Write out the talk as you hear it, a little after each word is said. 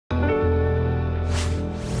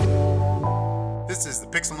This is the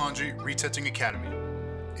Pixel Laundry Retouching Academy.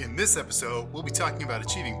 In this episode, we'll be talking about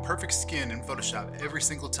achieving perfect skin in Photoshop every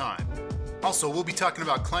single time. Also, we'll be talking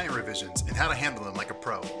about client revisions and how to handle them like a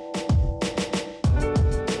pro.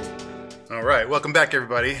 All right, welcome back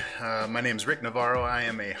everybody. My name is Rick Navarro. I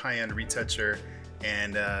am a high-end retoucher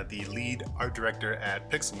and the lead art director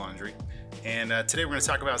at Pixel Laundry. And today we're going to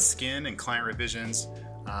talk about skin and client revisions.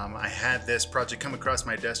 I had this project come across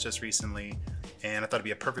my desk just recently, and I thought it'd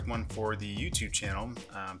be a perfect one for the YouTube channel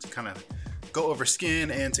to kind of go over skin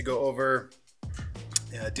and to go over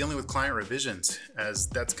dealing with client revisions, as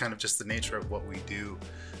that's kind of just the nature of what we do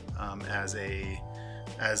as a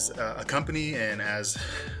company, and as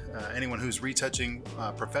anyone who's retouching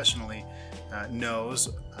professionally knows,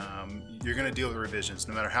 you're going to deal with revisions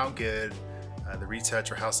no matter how good the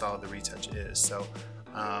retouch or how solid the retouch is. So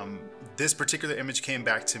this particular image came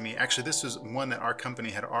back to me. Actually, this was one that our company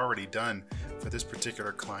had already done for this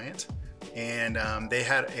particular client, and they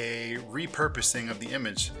had a repurposing of the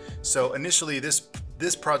image. So initially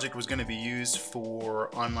this project was going to be used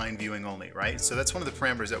for online viewing only, right? So that's one of the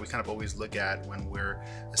parameters that we kind of always look at when we're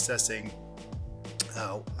assessing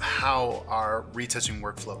how our retouching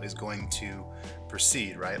workflow is going to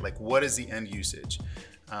proceed, right? Like, what is the end usage?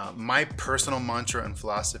 My personal mantra and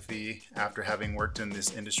philosophy, after having worked in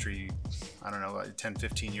this industry, I don't know, 10,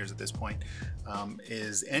 15 years at this point,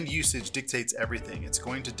 is end usage dictates everything. It's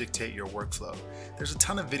going to dictate your workflow. There's a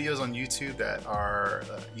ton of videos on YouTube that are,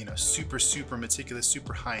 super meticulous,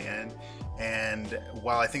 super high end. And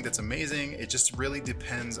while I think that's amazing, it just really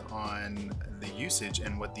depends on the usage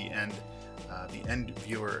and what the end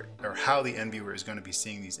viewer, or how the end viewer is going to be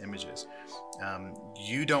seeing these images.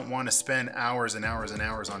 You don't want to spend hours and hours and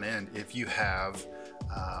hours on end if you have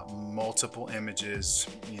multiple images,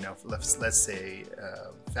 let's say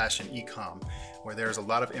fashion e-com, where there's a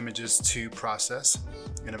lot of images to process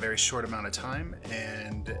in a very short amount of time,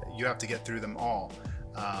 and you have to get through them all.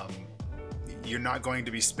 You're not going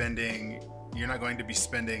to be spending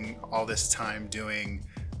all this time doing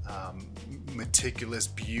meticulous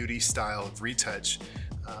beauty style of retouch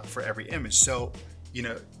for every image. So,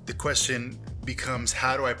 the question becomes,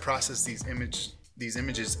 how do I process these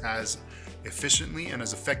images as efficiently and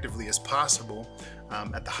as effectively as possible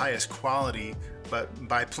at the highest quality, but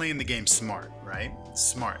by playing the game smart, right?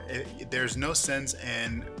 Smart. There's no sense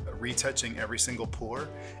in retouching every single pore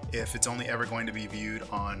if it's only ever going to be viewed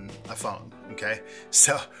on a phone, okay?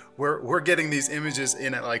 So we're getting these images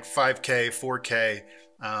in at like 5K,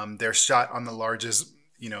 4K. They're shot on the largest,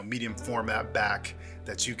 medium format back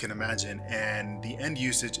that you can imagine, and the end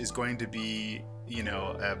usage is going to be,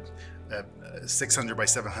 a 600 by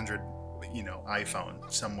 700,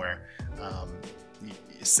 iPhone somewhere.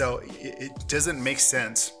 So it doesn't make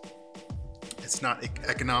sense. It's not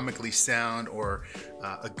economically sound or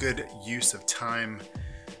a good use of time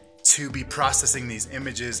to be processing these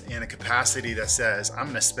images in a capacity that says, I'm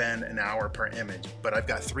going to spend an hour per image, but I've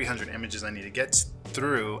got 300 images I need to get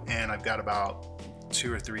through, and I've got about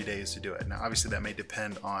 2 or 3 days to do it. Now, obviously that may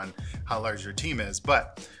depend on how large your team is,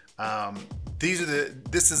 but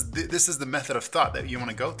this is the method of thought that you want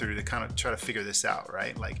to go through to kind of try to figure this out,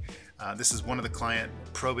 right? Like, this is one of the client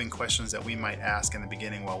probing questions that we might ask in the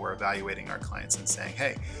beginning while we're evaluating our clients and saying,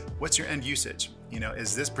 hey, what's your end usage?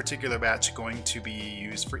 Is this particular batch going to be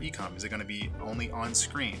used for e-com? Is it going to be only on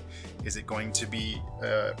screen? Is it going to be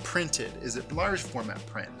printed? Is it large format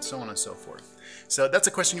print? So on and so forth. So that's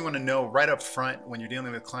a question you want to know right up front when you're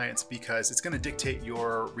dealing with clients, because it's going to dictate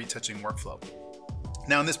your retouching workflow.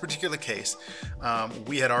 Now, in this particular case,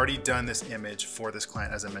 we had already done this image for this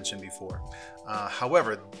client, as I mentioned before.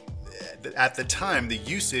 However, at the time, the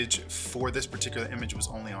usage for this particular image was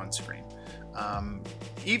only on screen.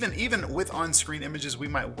 Even with on-screen images, we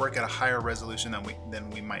might work at a higher resolution than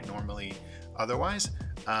we might normally otherwise.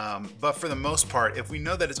 But for the most part, if we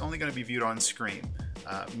know that it's only going to be viewed on screen,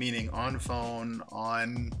 meaning on phone,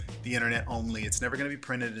 on the internet only, it's never going to be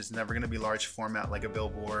printed, it's never going to be large format like a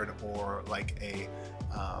billboard or like a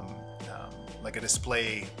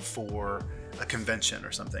display for a convention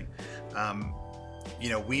or something.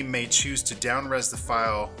 We may choose to down-res the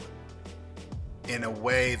file in a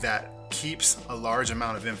way that keeps a large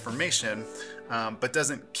amount of information, but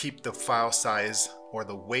doesn't keep the file size or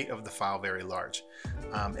the weight of the file very large.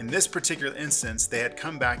 In this particular instance, they had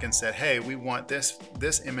come back and said, hey, we want this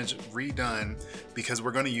image redone because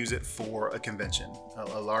we're going to use it for a convention,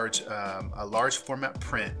 a large format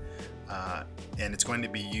print, and it's going to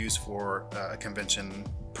be used for a convention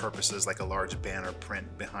purposes, like a large banner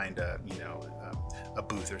print behind a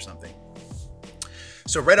booth or something.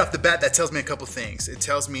 So right off the bat, that tells me a couple things. It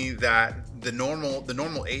tells me that the normal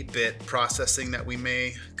 8-bit processing that we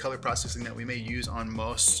may, color processing that we may use on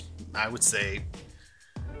most, I would say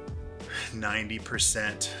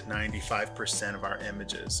 90%, 95% of our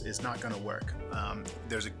images is not going to work.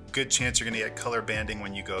 There's a good chance you're going to get color banding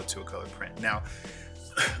when you go to a color print. Now,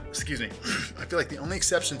 excuse me, I feel like the only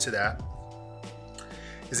exception to that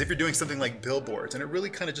is if you're doing something like billboards, and it really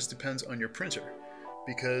kind of just depends on your printer,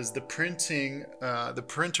 because the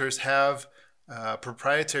printers have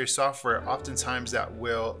proprietary software oftentimes that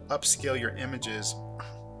will upscale your images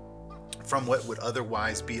from what would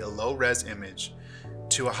otherwise be a low-res image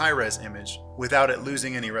to a high-res image without it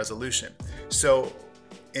losing any resolution. So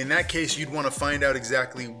in that case, you'd want to find out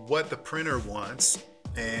exactly what the printer wants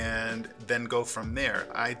and then go from there.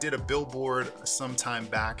 I did a billboard some time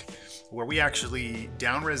back where we actually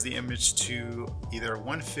down-res the image to either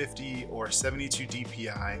 150 or 72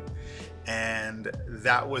 dpi, and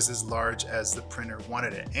that was as large as the printer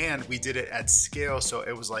wanted it. And we did it at scale, so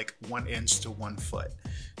it was like 1 inch to 1 foot.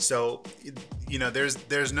 So, you know,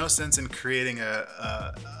 there's no sense in creating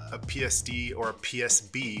a PSD or a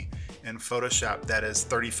PSB in Photoshop that is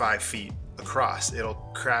 35 feet across. It'll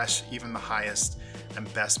crash even the highest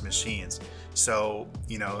and best machines. So,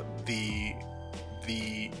 you know, the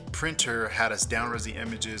printer had us down-res the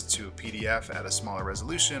images to a PDF at a smaller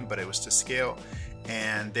resolution, but it was to scale,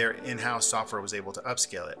 and their in-house software was able to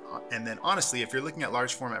upscale it. And then honestly, if you're looking at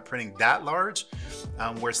large format printing that large,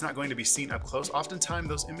 where it's not going to be seen up close, oftentimes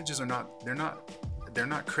those images are they're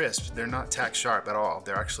not crisp, they're not tack sharp at all.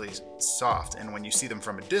 They're actually soft, and when you see them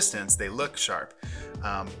from a distance, they look sharp.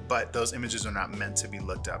 But those images are not meant to be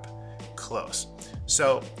looked up close.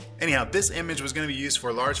 So anyhow, this image was going to be used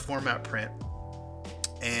for a large format print,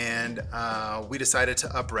 and we decided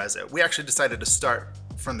to up-res it. We actually decided to start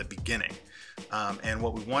from the beginning. And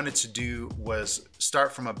what we wanted to do was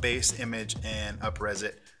start from a base image and up-res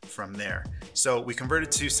it from there. So we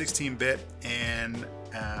converted to 16-bit and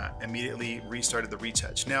immediately restarted the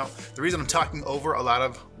retouch. Now, the reason I'm talking over a lot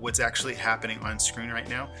of what's actually happening on screen right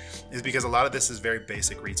now is because a lot of this is very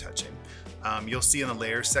basic retouching. You'll see in the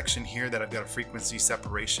layers section here that I've got a frequency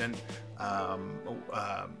separation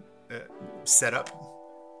setup.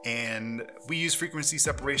 And we use frequency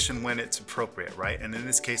separation when it's appropriate, right? And in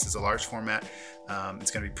this case, it's a large format. It's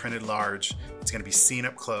going to be printed large. It's going to be seen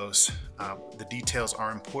up close. The details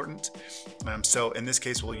are important. So in this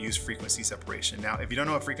case, we'll use frequency separation. Now, if you don't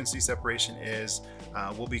know what frequency separation is,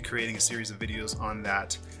 we'll be creating a series of videos on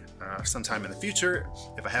that sometime in the future.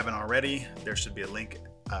 If I haven't already, there should be a link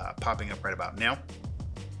popping up right about now.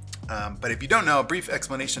 But if you don't know, a brief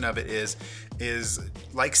explanation of it is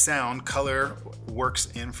like sound, color works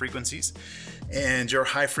in frequencies, and your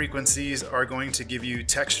high frequencies are going to give you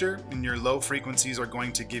texture and your low frequencies are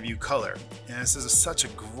going to give you color. And this is such a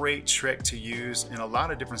great trick to use in a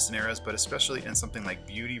lot of different scenarios, but especially in something like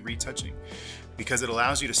beauty retouching, because it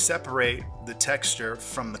allows you to separate the texture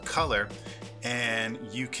from the color, and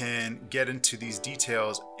you can get into these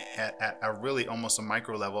details at a really almost a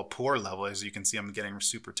micro level, pore level. As you can see, I'm getting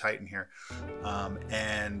super tight in here,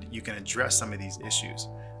 and you can address some of these issues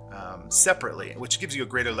separately, which gives you a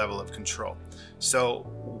greater level of control. So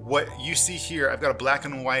what you see here, I've got a black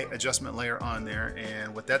and white adjustment layer on there,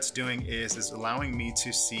 and what that's doing is allowing me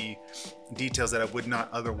to see details that I would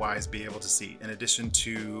not otherwise be able to see. In addition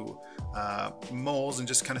to moles and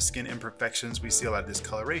just kind of skin imperfections, we see a lot of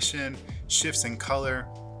discoloration, shifts in color,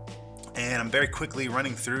 and I'm very quickly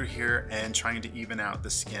running through here and trying to even out the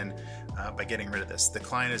skin by getting rid of this. The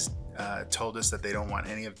client has told us that they don't want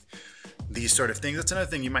any of these sort of things. That's another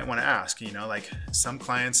thing you might want to ask, you know, like some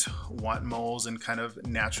clients want moles and kind of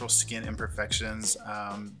natural skin imperfections,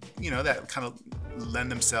 you know, that kind of lend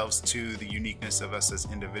themselves to the uniqueness of us as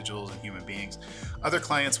individuals and human beings. Other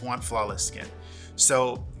clients want flawless skin.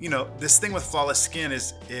 So, you know, this thing with flawless skin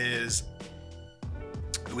is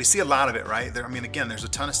we see a lot of it, right? I mean, again, there's a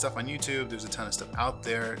ton of stuff on YouTube. There's a ton of stuff out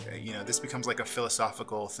there. You know, this becomes like a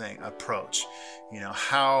philosophical approach. You know,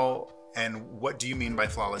 how and what do you mean by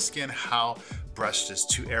flawless skin? How brushed is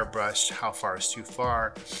too airbrushed? How far is too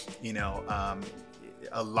far? You know,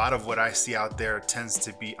 a lot of what I see out there tends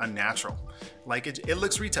to be unnatural. Like it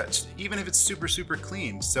looks retouched, even if it's super, super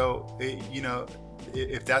clean. So, you know,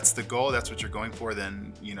 if that's the goal, that's what you're going for,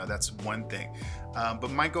 then, you know, that's one thing.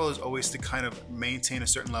 But my goal is always to kind of maintain a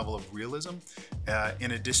certain level of realism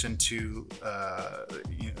in addition to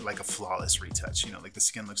you know, like a flawless retouch. You know, like the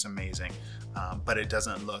skin looks amazing, but it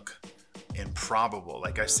doesn't look improbable.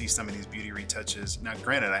 Like I see some of these beauty retouches. Now,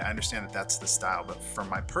 granted, I understand that that's the style, but for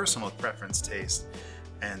my personal preference, taste,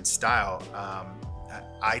 and style,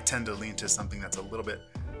 I tend to lean to something that's a little bit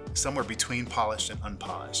somewhere between polished and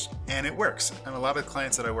unpolished, and it works. And a lot of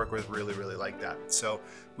clients that I work with really like that. So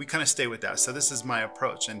we kind of stay with that. So this is my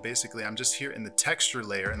approach, and basically I'm just here in the texture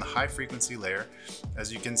layer, in the high frequency layer,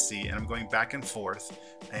 as you can see, and I'm going back and forth,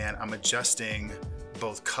 and I'm adjusting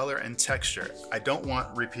both color and texture. I don't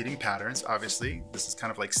want repeating patterns, obviously. This is kind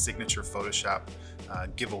of like signature Photoshop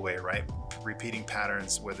giveaway, right? Repeating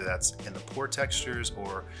patterns, whether that's in the pour textures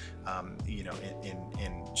or you know,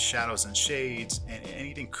 in shadows and shades, and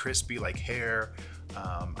anything crispy like hair.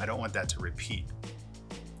 I don't want that to repeat.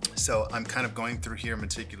 So I'm kind of going through here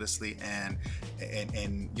meticulously,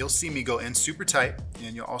 and you'll see me go in super tight,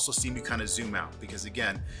 and you'll also see me kind of zoom out, because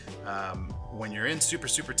again, when you're in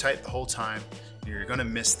super tight the whole time, you're going to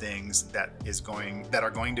miss things that are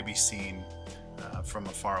going to be seen from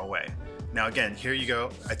afar away. Now again, here you go.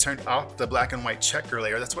 I turned off the black and white checker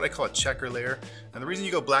layer. That's what I call a checker layer. And the reason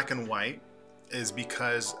you go black and white is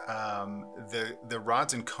because the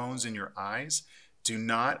rods and cones in your eyes do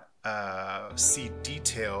not see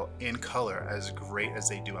detail in color as great as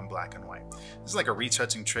they do in black and white. This is like a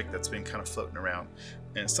retouching trick that's been kind of floating around,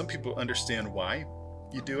 and some people understand why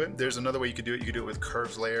you do it. There's another way you could do it. You could do it with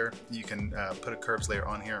curves layer. You can put a curves layer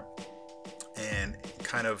on here and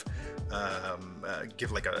kind of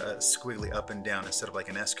give like a squiggly up and down instead of like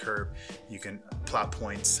an S curve. You can plot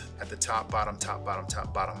points at the top, bottom, top, bottom,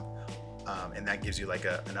 top, bottom, and that gives you like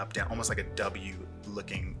an up down, almost like a W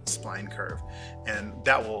looking spline curve, and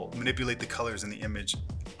that will manipulate the colors in the image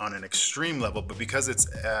on an extreme level. But because it's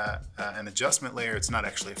an adjustment layer, it's not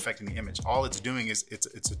actually affecting the image. All it's doing is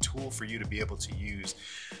it's a tool for you to be able to use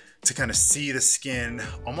to kind of see the skin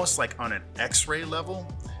almost like on an X-ray level,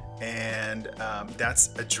 and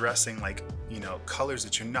that's addressing, like, you know, colors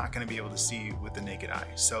that you're not going to be able to see with the naked eye.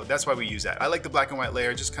 So that's why we use that. I like the black and white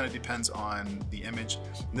layer. It just kind of depends on the image.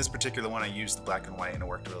 In this particular one, I used the black and white, and it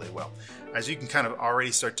worked really well. As you can kind of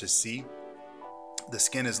already start to see, the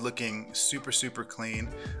skin is looking super clean.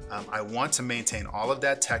 I want to maintain all of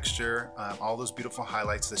that texture, all those beautiful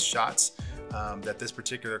highlights. The shots that this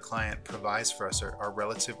particular client provides for us are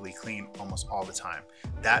relatively clean almost all the time.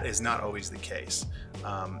 That is not always the case.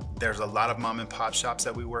 There's a lot of mom and pop shops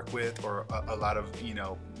that we work with, or a lot of, you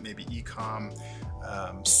know, maybe e-com,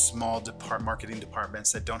 small marketing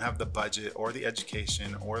departments that don't have the budget or the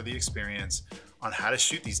education or the experience on how to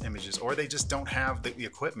shoot these images, or they just don't have the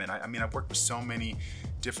equipment. I mean, I've worked with so many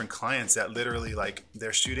different clients that literally, like,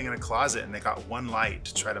 they're shooting in a closet and they got one light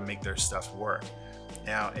to try to make their stuff work.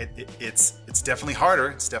 Now, it's definitely harder.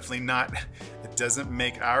 It's definitely not, it doesn't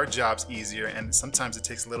make our jobs easier, and sometimes it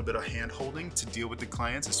takes a little bit of hand holding to deal with the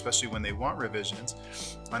clients, especially when they want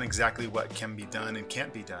revisions on exactly what can be done and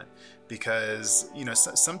can't be done. Because, you know,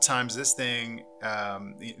 sometimes this thing,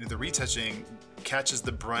 the retouching catches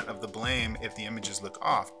the brunt of the blame if the images look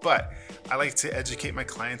off. But I like to educate my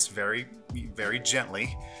clients very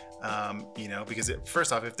gently, you know, because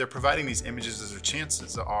first off, if they're providing these images, their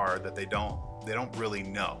chances are that they don't really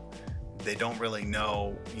know. They don't really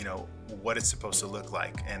know, you know, what it's supposed to look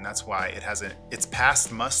like, and that's why it's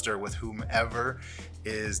past muster with whomever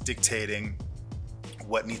is dictating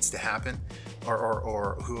what needs to happen,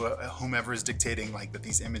 or whomever is dictating, like, that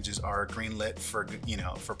these images are greenlit for, you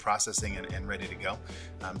know, for processing and ready to go.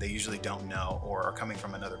 They usually don't know, or are coming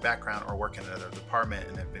from another background, or work in another department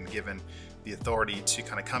and have been given the authority to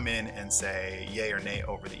kind of come in and say yay or nay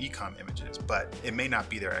over the e-com images, but it may not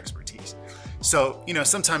be their expertise. So, you know,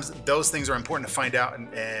 sometimes those things are important to find out,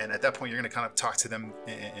 and at that point you're going to kind of talk to them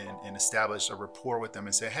and establish a rapport with them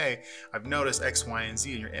and say, hey, I've noticed X, Y, and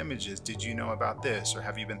Z in your images. Did you know about this, or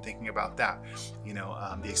have you been thinking about that? You know,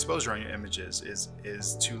 the exposure on your images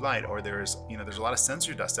is too light, or there's a lot of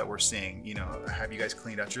sensor dust that we're seeing. You know, have you guys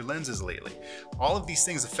cleaned out your lenses lately? All of these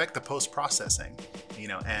things affect the post-processing, you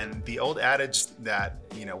know, and the old adage that,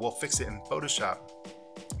 you know, we'll fix it in Photoshop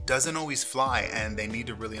doesn't always fly, and they need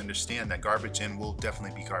to really understand that garbage in will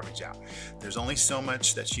definitely be garbage out. There's only so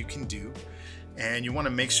much that you can do, and you want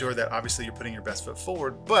to make sure that obviously you're putting your best foot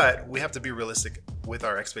forward, but we have to be realistic with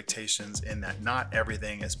our expectations in that not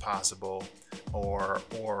everything is possible, or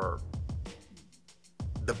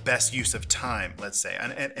the best use of time, let's say.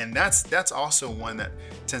 And that's also one that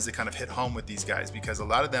tends to kind of hit home with these guys, because a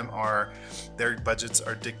lot of them their budgets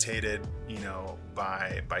are dictated, you know,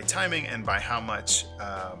 by timing and by how much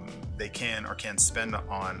they can or can't spend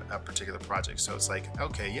on a particular project. So it's like,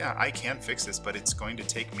 okay, yeah, I can fix this, but it's going to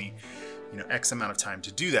take me, you know, X amount of time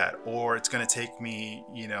to do that, or it's going to take me,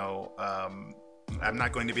 you know, I'm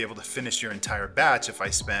not going to be able to finish your entire batch if I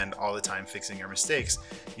spend all the time fixing your mistakes.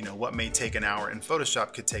 You know, what may take an hour in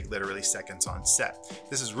Photoshop could take literally seconds on set.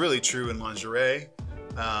 This is really true in lingerie.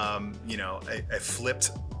 You know, a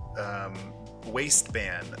flipped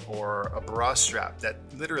waistband or a bra strap that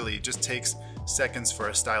literally just takes seconds for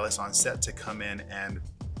a stylist on set to come in and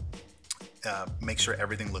make sure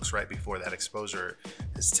everything looks right before that exposure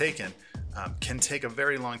is taken, can take a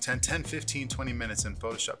very long 10, 15, 20 minutes in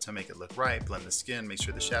Photoshop to make it look right, blend the skin, make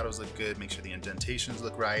sure the shadows look good, make sure the indentations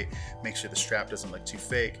look right, make sure the strap doesn't look too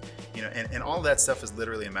fake, you know, and all that stuff is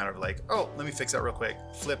literally a matter of like, oh, let me fix that real quick,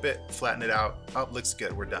 flip it, flatten it out, oh, looks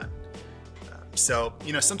good, we're done. So,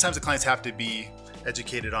 you know, sometimes the clients have to be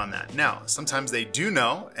educated on that. Now, sometimes they do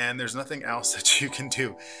know, and there's nothing else that you can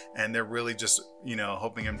do, and they're really just, you know,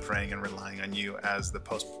 hoping and praying and relying on you as the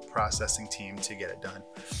post-processing team to get it done.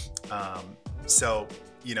 So,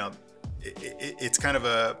 you know, it's kind of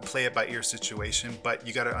a play it by ear situation, but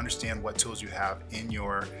you got to understand what tools you have in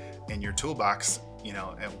your toolbox, you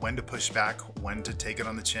know, and when to push back, when to take it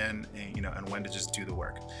on the chin, and, you know, and when to just do the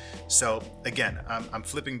work. So again, I'm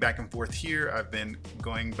flipping back and forth here. I've been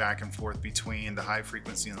going back and forth between the high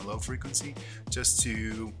frequency and the low frequency just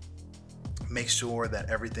to make sure that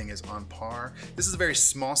everything is on par. This is a very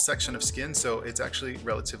small section of skin, so it's actually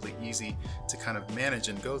relatively easy to kind of manage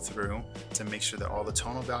and go through to make sure that all the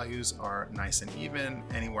tonal values are nice and even.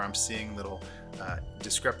 Anywhere I'm seeing little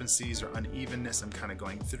discrepancies or unevenness, I'm kind of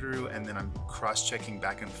going through, and then I'm cross-checking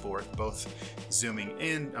back and forth, both zooming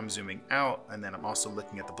in, I'm zooming out, and then I'm also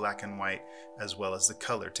looking at the black and white as well as the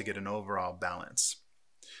color to get an overall balance.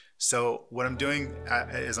 So what I'm doing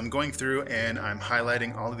is I'm going through and I'm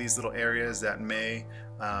highlighting all of these little areas that may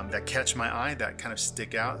that catch my eye, that kind of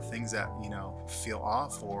stick out, things that, you know, feel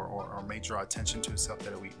off or may draw attention to stuff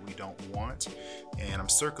that we don't want. And I'm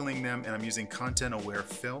circling them, and I'm using content aware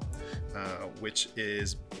fill, which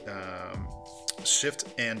is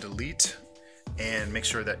shift and delete, and make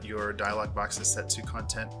sure that your dialog box is set to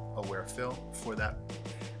content aware fill for that.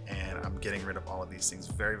 And I'm getting rid of all of these things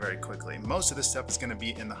very, very quickly. Most of this stuff is going to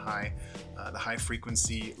be in the high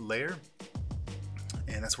frequency layer,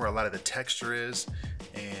 and that's where a lot of the texture is,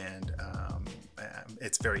 and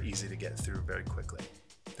it's very easy to get through very quickly.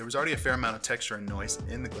 There was already a fair amount of texture and noise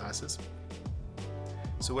in the glasses.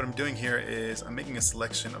 So what I'm doing here is I'm making a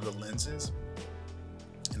selection of the lenses,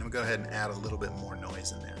 and I'm going to go ahead and add a little bit more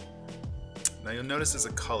noise in there. Now you'll notice there's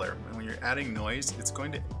a color, and when you're adding noise, it's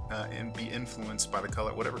going to be influenced by the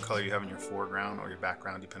color, whatever color you have in your foreground or your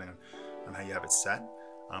background, depending on how you have it set.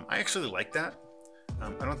 I actually like that.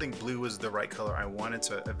 I don't think blue was the right color I wanted,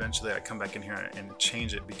 so eventually I come back in here and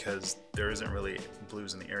change it because there isn't really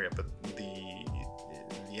blues in the area, but the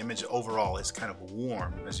image overall is kind of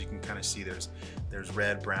warm. As you can kind of see, there's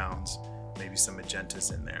red, browns, maybe some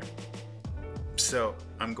magentas in there. So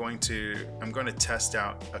I'm going to test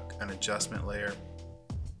out an adjustment layer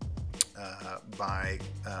by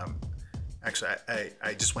actually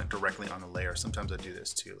I just went directly on the layer. Sometimes I do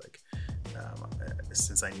this too, like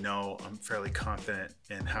since I know I'm fairly confident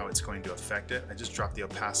in how it's going to affect it, I just drop the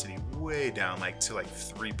opacity way down, like to like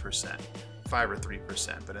 3%, 5 or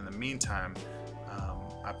 3%. But in the meantime,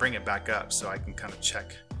 I bring it back up so I can kind of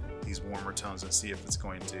check these warmer tones and see if it's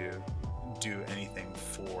going to do anything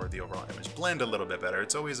for the overall image. Blend a little bit better.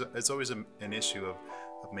 It's always an issue of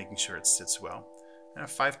making sure it sits well. And at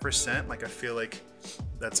 5%, like I feel like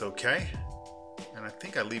that's okay, and I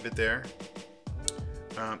think I leave it there.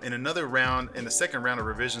 In another round, in the second round of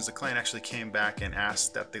revisions, the client actually came back and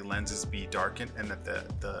asked that the lenses be darkened and that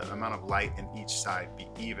the amount of light in each side be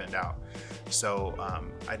evened out. So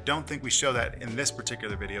I don't think we show that in this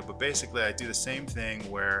particular video, but basically I do the same thing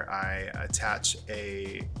where I attach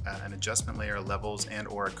an adjustment layer, levels and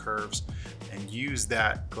or curves, and use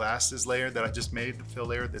that glasses layer that I just made, the fill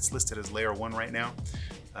layer that's listed as layer 1 right now.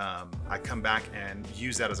 I come back and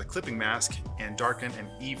use that as a clipping mask and darken and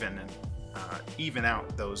even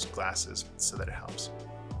out those glasses so that it helps.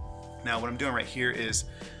 Now what I'm doing right here is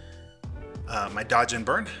my dodge and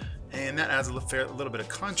burn, and that adds a little bit of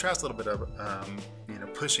contrast, a little bit of you know,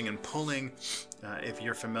 pushing and pulling. If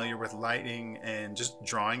you're familiar with lighting and just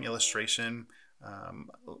drawing illustration,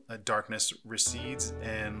 darkness recedes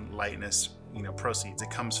and lightness, you know, proceeds. It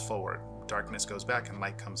comes forward. Darkness goes back and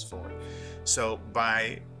light comes forward. So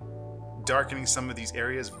by darkening some of these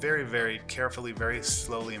areas very, very carefully, very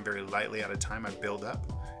slowly and very lightly at a time, I build up.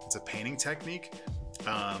 It's a painting technique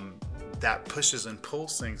that pushes and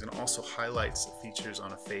pulls things and also highlights features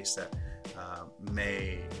on a face that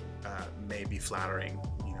may be flattering,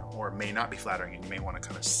 you know, or may not be flattering, and you may want to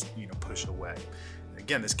kind of, you know, push away.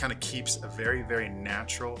 Again, this kind of keeps a very, very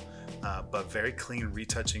natural but very clean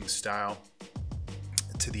retouching style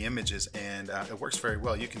to the images, and it works very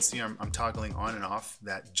well. You can see I'm toggling on and off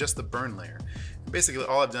that, just the burn layer. And basically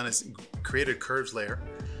all I've done is created a curves layer,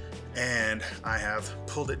 and I have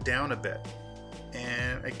pulled it down a bit.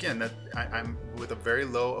 And again, I'm with a very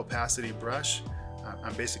low opacity brush.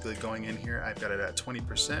 I'm basically going in here, I've got it at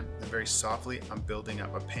 20%, and very softly I'm building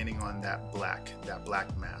up, I'm painting on that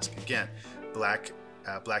black mask. Again, black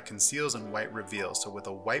conceals and white reveals. So with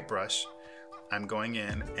a white brush, I'm going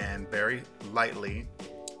in and very lightly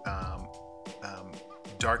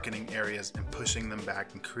darkening areas and pushing them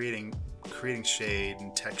back and creating shade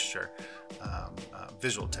and texture,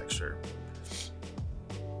 visual texture.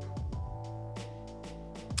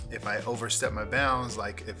 If I overstep my bounds,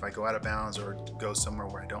 like if I go out of bounds or go somewhere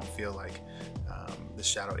where I don't feel like the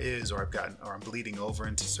shadow is, or I'm bleeding over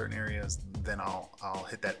into certain areas, then I'll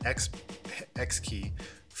hit that X key,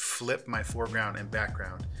 flip my foreground and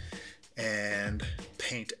background, and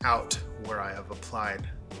paint out where I have applied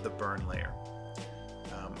the burn layer.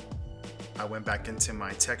 I went back into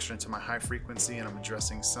my texture, into my high frequency, and I'm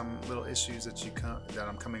addressing some little issues that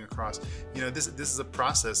I'm coming across. You know, this is a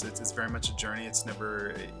process. It's very much a journey. It's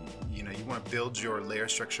never, you know, you want to build your layer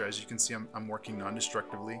structure. As you can see, I'm working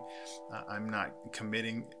non-destructively. I'm not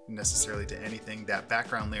committing necessarily to anything. That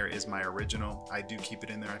background layer is my original. I do keep it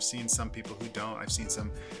in there. I've seen some people who don't. I've seen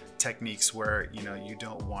some techniques where, you know, you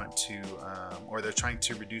don't want to, or they're trying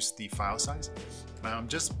to reduce the file size.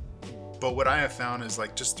 But what I have found is,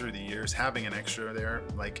 like, just through the years, having an extra there,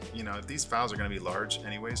 like, you know, these files are going to be large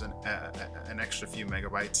anyways, and an extra few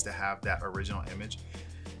megabytes to have that original image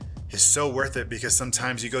is so worth it, because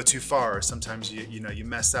sometimes you go too far, or sometimes you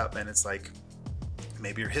mess up, and it's like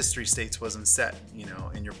maybe your history states wasn't set, you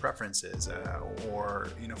know, in your preferences, or,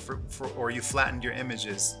 you know, or you flattened your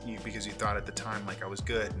images because you thought at the time like I was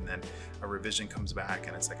good, and then a revision comes back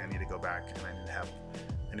and it's like I need to go back and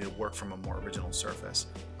I need to work from a more original surface.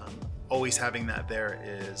 Always having that there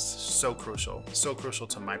is so crucial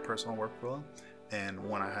to my personal workflow, and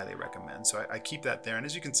one I highly recommend. So I keep that there, and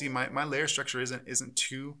as you can see, my layer structure isn't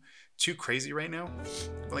too crazy right now.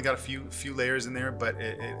 I've only got a few layers in there, but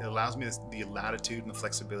it allows me the latitude and the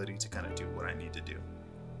flexibility to kind of do what I need to do.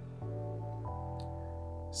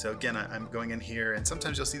 So again, I'm going in here, and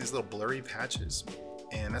sometimes you'll see these little blurry patches,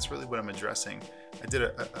 and that's really what I'm addressing. I did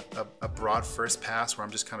a broad first pass where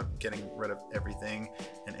I'm just kind of getting rid of everything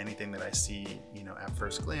and anything that I see, you know, at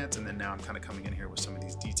first glance, and then now I'm kind of coming in here with some of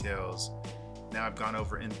these details. Now I've gone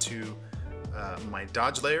over into my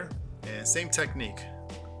dodge layer, and same technique.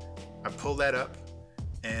 I pull that up,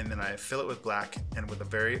 and then I fill it with black, and with a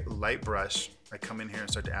very light brush, I come in here and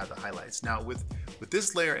start to add the highlights. Now with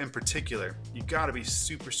this layer in particular, you gotta be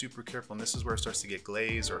super careful, and this is where it starts to get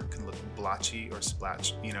glaze, or it can look blotchy or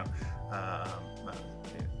splotch, you know,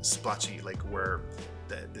 splotchy, like where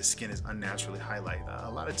the skin is unnaturally highlight. A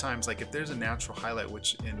lot of times, like if there's a natural highlight,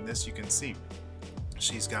 which in this you can see,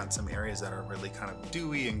 she's got some areas that are really kind of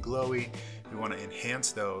dewy and glowy. We want to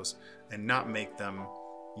enhance those and not make them,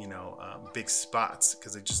 you know, big spots,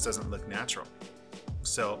 because it just doesn't look natural.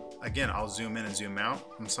 So again, I'll zoom in and zoom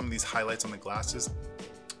out on some of these highlights on the glasses.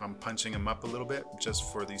 I'm punching them up a little bit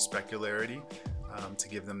just for the specularity, to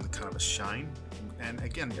give them the kind of a shine. And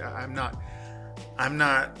again, I'm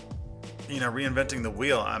not, you know, reinventing the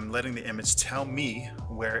wheel. I'm letting the image tell me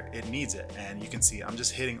where it needs it. And you can see I'm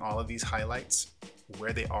just hitting all of these highlights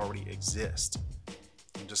where they already exist.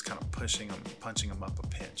 I'm just kind of punching them up a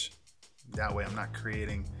pinch. That way I'm not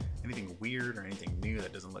creating anything weird or anything new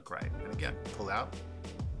that doesn't look right. And again, pull out,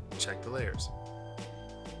 check the layers.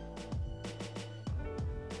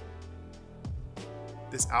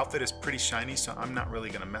 This outfit is pretty shiny, so I'm not really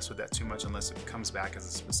gonna mess with that too much unless it comes back as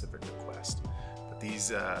a specific request. But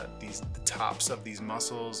the tops of these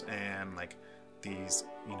muscles and like these,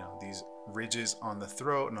 you know, these ridges on the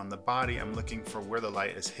throat and on the body, I'm looking for where the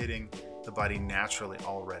light is hitting the body naturally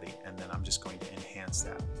already, and then I'm just going to enhance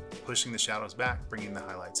that, pushing the shadows back, bringing the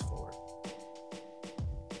highlights forward.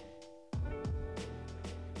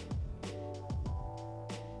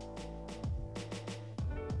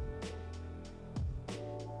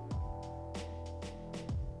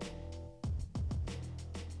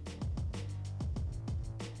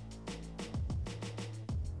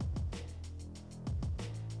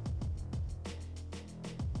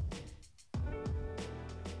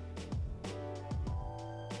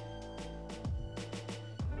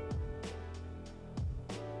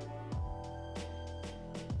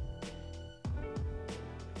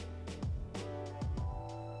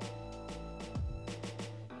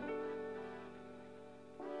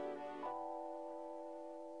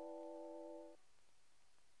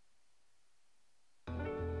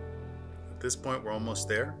 At this point, we're almost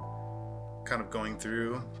there. Kind of going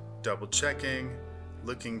through, double checking,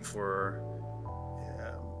 looking for,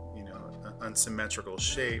 you know, unsymmetrical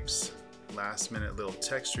shapes, last minute little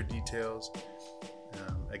texture details.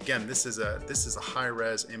 Again, this is a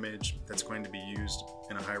high-res image that's going to be used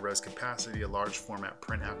in a high-res capacity, a large format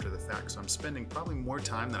print after the fact. So I'm spending probably more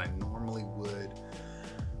time than I normally would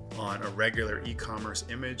on a regular e-commerce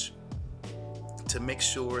image to make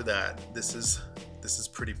sure that this is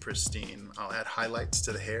pretty pristine. I'll add highlights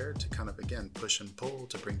to the hair to kind of, again, push and pull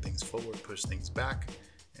to bring things forward, push things back,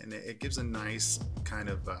 and it gives a nice kind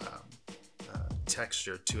of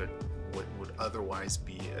texture to it, what would otherwise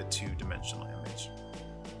be a two-dimensional image.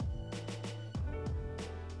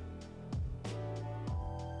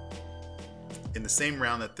 In the same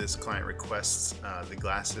round that this client requests the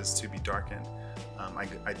glasses to be darkened,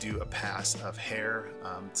 I do a pass of hair.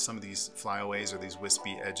 Some of these flyaways or these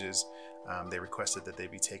wispy edges, they requested that they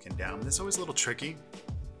be taken down. This is always a little tricky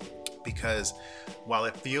because while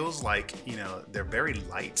it feels like, you know, they're very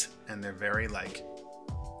light and they're very, like,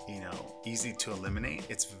 you know, easy to eliminate,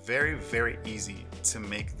 it's very, very easy to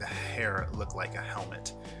make the hair look like a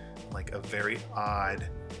helmet, like a very odd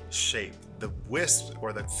shape. The wisps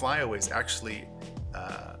or the flyaways actually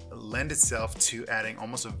lend itself to adding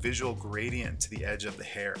almost a visual gradient to the edge of the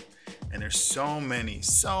hair. And there's so many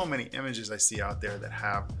images I see out there that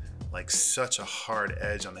have like such a hard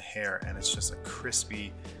edge on the hair, and it's just a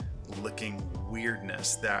crispy looking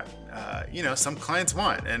weirdness that you know, some clients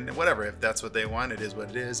want, and whatever, if that's what they want, it is what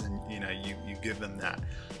it is, and you know, you give them that.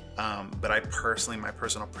 But I personally, my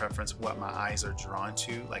personal preference, what my eyes are drawn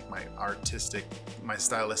to, like my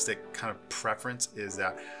stylistic kind of preference, is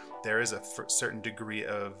that there is a certain degree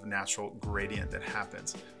of natural gradient that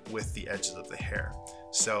happens with the edges of the hair.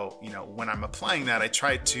 So, you know, when I'm applying that, I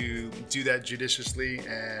try to do that judiciously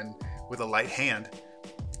and with a light hand,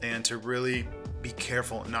 and to really be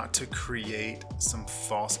careful not to create some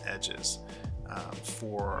false edges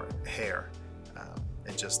for hair.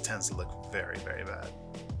 It just tends to look very, very bad.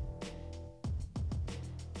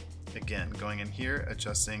 Again, going in here,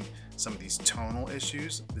 adjusting some of these tonal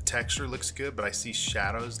issues. The texture looks good, but I see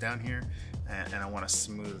shadows down here, and I want to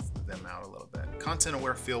smooth them out a little bit. Content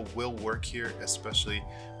aware fill will work here, especially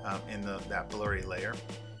in that blurry layer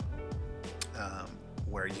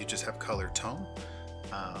where you just have color tone.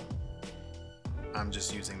 I'm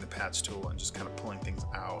just using the patch tool and just kind of pulling things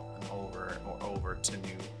out and over to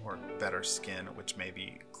new or better skin, which may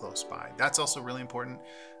be close by. That's also really important.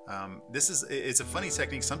 It's a funny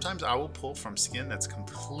technique. Sometimes I will pull from skin that's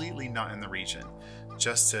completely not in the region,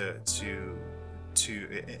 just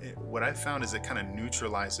what I've found is it kind of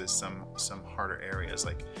neutralizes some harder areas.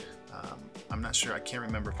 Like I'm not sure, I can't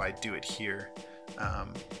remember if I do it here.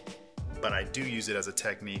 But I do use it as a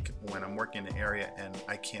technique when I'm working in an area and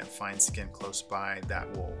I can't find skin close by that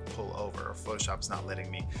will pull over, or Photoshop's not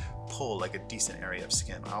letting me pull like a decent area of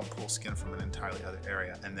skin. I'll pull skin from an entirely other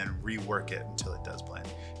area and then rework it until it does blend.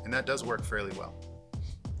 And that does work fairly well.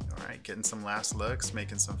 All right, getting some last looks,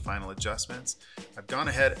 making some final adjustments. I've gone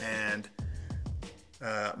ahead and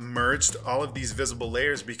merged all of these visible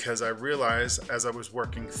layers because I realized as I was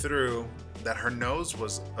working through that her nose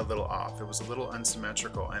was a little off. It was a little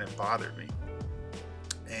unsymmetrical and it bothered me.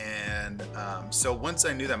 And so once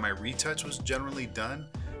I knew that my retouch was generally done,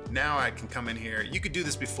 now I can come in here. You could do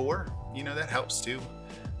this before, you know, that helps too.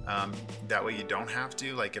 That way you don't have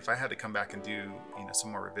to, like if I had to come back and do, you know,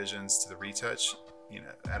 some more revisions to the retouch, you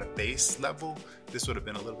know, at a base level, this would have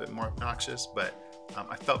been a little bit more obnoxious, but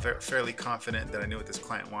I felt fairly confident that I knew what this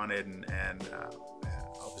client wanted, and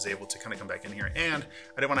I was able to kind of come back in here, and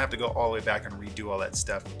I didn't want to have to go all the way back and redo all that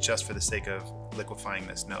stuff just for the sake of liquefying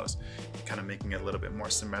this nose, kind of making it a little bit more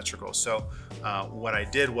symmetrical. So what I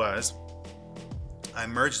did was I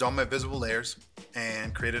merged all my visible layers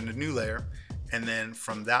and created a new layer, and then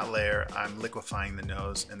from that layer I'm liquefying the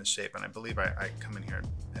nose and the shape, and I believe I come in here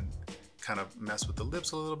and kind of mess with the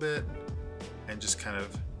lips a little bit and just kind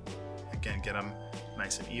of, again, get them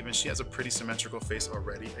nice and even. She has a pretty symmetrical face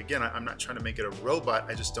already. Again, I'm not trying to make it a robot,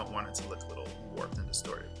 I just don't want it to look a little warped and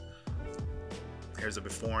distorted. Here's a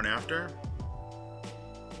before and after.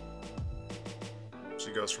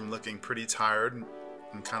 She goes from looking pretty tired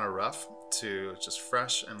and kind of rough to just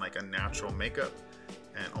fresh and like a natural makeup,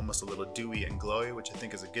 and almost a little dewy and glowy, which I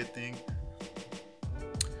think is a good thing.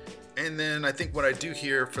 And then I think what I do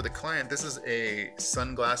here for the client, this is a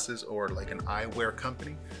sunglasses or like an eyewear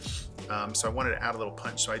company. So I wanted to add a little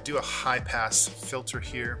punch. So I do a high pass filter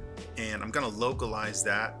here, and I'm gonna localize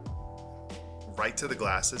that right to the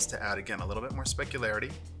glasses to add, again, a little bit more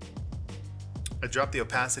specularity. I drop the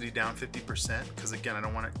opacity down 50% because, again, I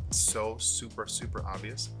don't want it so super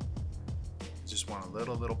obvious. I just want a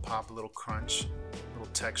little pop, a little crunch, a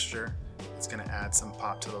little texture. It's gonna add some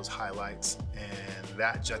pop to those highlights, and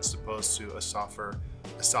that juxtaposed to a softer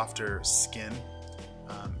skin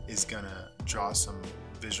is gonna draw some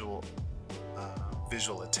visual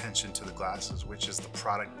attention to the glasses, which is the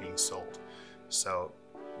product being sold. So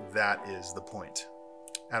that is the point.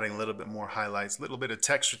 Adding a little bit more highlights, a little bit of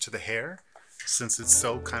texture to the hair, since it's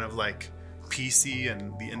so kind of like piecey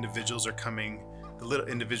and the individuals are coming, the little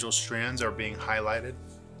individual strands are being highlighted.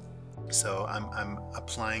 So I'm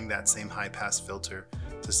applying that same high pass filter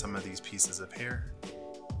to some of these pieces of hair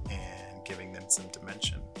and giving them some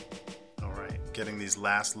dimension. All right, getting these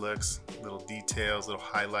last looks, little details, little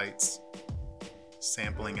highlights,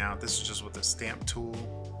 sampling out. This is just with the stamp tool.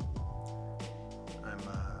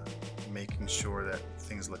 I'm making sure that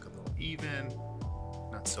things look a little even,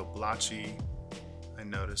 not so blotchy. I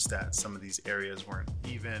noticed that some of these areas weren't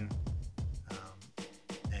even,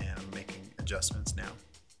 and I'm making adjustments now.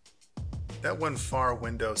 That one far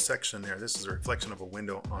window section there, this is a reflection of a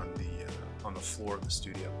window on the floor of the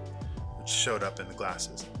studio, which showed up in the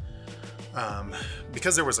glasses.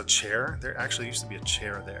 Because there was a chair, there actually used to be a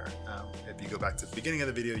chair there. If you go back to the beginning of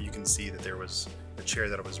the video, you can see that there was a chair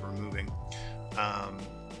that I was removing.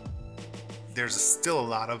 There's still a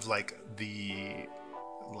lot of like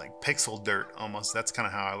pixel dirt almost, that's kind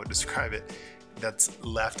of how I would describe it, that's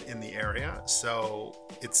left in the area. So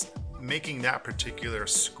it's making that particular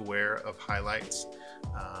square of highlights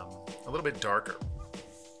a little bit darker.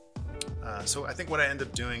 So I think what I end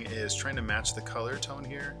up doing is trying to match the color tone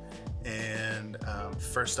here. And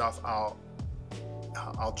first off,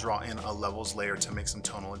 I'll draw in a levels layer to make some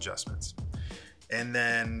tonal adjustments. And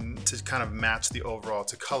then to kind of match the overall,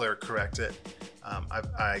 to color correct it,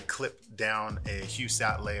 I clipped down a hue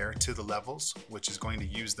sat layer to the levels, which is going to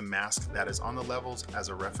use the mask that is on the levels as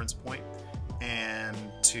a reference point, and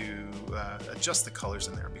to adjust the colors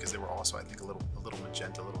in there, because they were also, I think, a little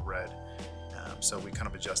magenta, a little red. So we kind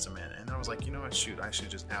of adjust them in. And I was like, you know what, shoot, I should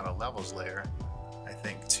just add a levels layer, I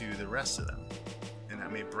think, to the rest of them, and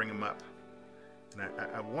that may bring them up. And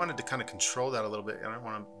I wanted to kind of control that a little bit. I don't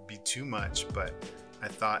want to be too much, but I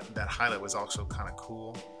thought that highlight was also kind of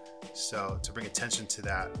cool. So to bring attention to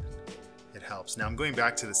that, it helps. Now I'm going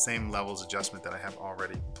back to the same levels adjustment that I have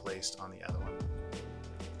already placed on the other one,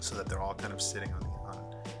 so that they're all kind of sitting on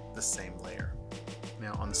the same layer.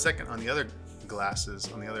 Now on the other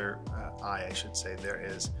glasses, on the other eye, I should say, there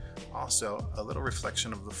is also a little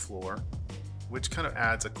reflection of the floor, which kind of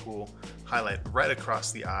adds a cool highlight right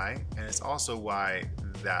across the eye. And it's also why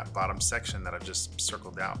that bottom section that I've just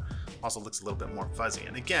circled out also looks a little bit more fuzzy.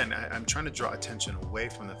 And again, I'm trying to draw attention away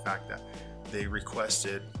from the fact that they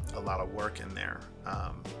requested a lot of work in there.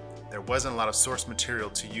 There wasn't a lot of source material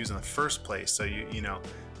to use in the first place. So you know,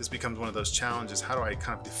 this becomes one of those challenges. How do I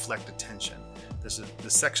kind of deflect attention? This is the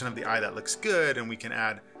section of the eye that looks good and we can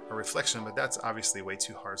add a reflection, but that's obviously way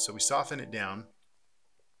too hard. So we soften it down,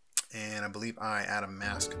 and I believe I add a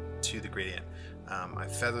mask to the gradient. I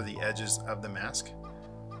feather the edges of the mask,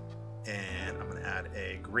 and I'm going to add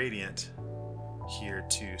a gradient here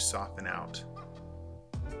to soften out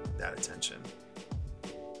that attention.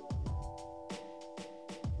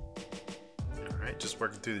 All right, just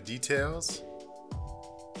working through the details.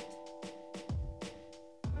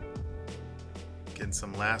 Getting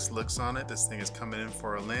some last looks on it. This thing is coming in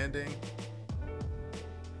for a landing.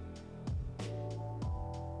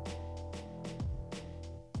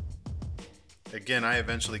 Again, I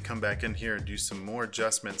eventually come back in here and do some more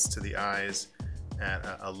adjustments to the eyes at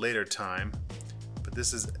a later time, but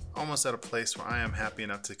this is almost at a place where I am happy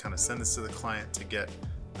enough to kind of send this to the client to get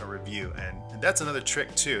a review. And that's another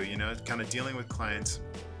trick too, you know, kind of dealing with clients.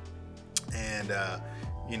 And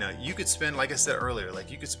you know, you could spend, like I said earlier, like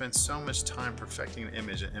you could spend so much time perfecting an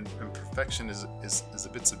image, and perfection is a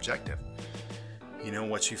bit subjective. You know,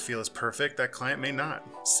 what you feel is perfect, that client may not.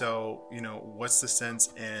 So, you know, what's the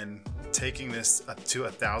sense in taking this up to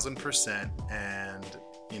 1000% and,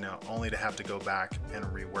 you know, only to have to go back and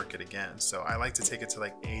rework it again? So I like to take it to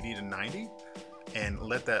like 80 to 90 and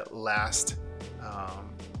let that last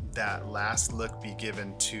look be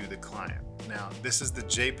given to the client. Now, this is the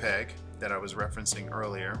JPEG that I was referencing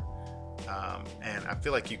earlier, and I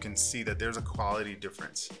feel like you can see that there's a quality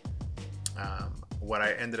difference. What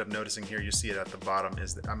I ended up noticing here, you see it at the bottom,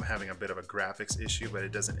 is that I'm having a bit of a graphics issue, but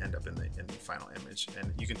it doesn't end up in the final image.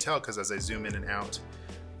 And you can tell because as I zoom in and out,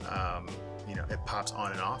 you know, it pops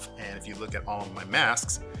on and off. And if you look at all of my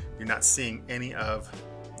masks, you're not seeing any of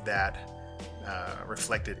that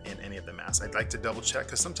reflected in any of the masks. I'd like to double check,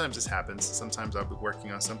 because sometimes this happens. Sometimes I'll be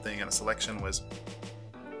working on something and a selection was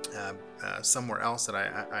somewhere else that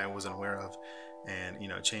I wasn't aware of, and you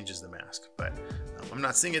know, it changes the mask. But I'm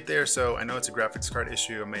not seeing it there, so I know it's a graphics card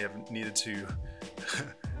issue. I may have needed to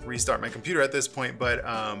restart my computer at this point, but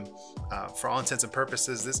for all intents and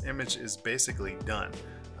purposes, this image is basically done.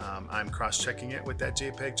 I'm cross-checking it with that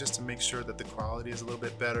JPEG just to make sure that the quality is a little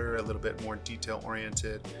bit better, a little bit more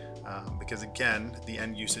detail-oriented, because again, the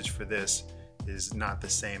end usage for this is not the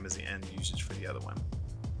same as the end usage for the other one.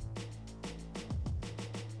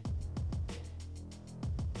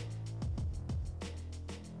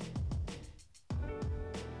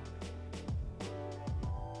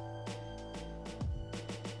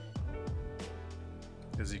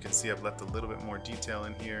 As you can see, I've left a little bit more detail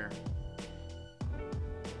in here.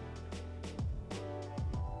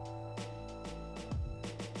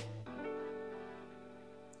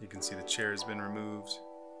 You can see the chair has been removed.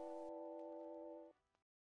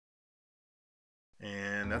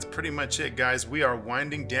 And that's pretty much it, guys. We are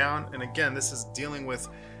winding down. And again, this is dealing with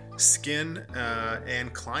skin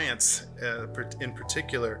and clients in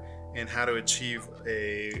particular, and how to achieve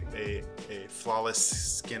a flawless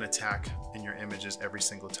skin attack in your images every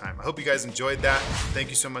single time. I hope you guys enjoyed that. Thank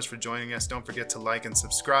you so much for joining us. Don't forget to like and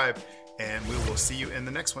subscribe, and we will see you in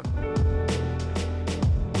the next one.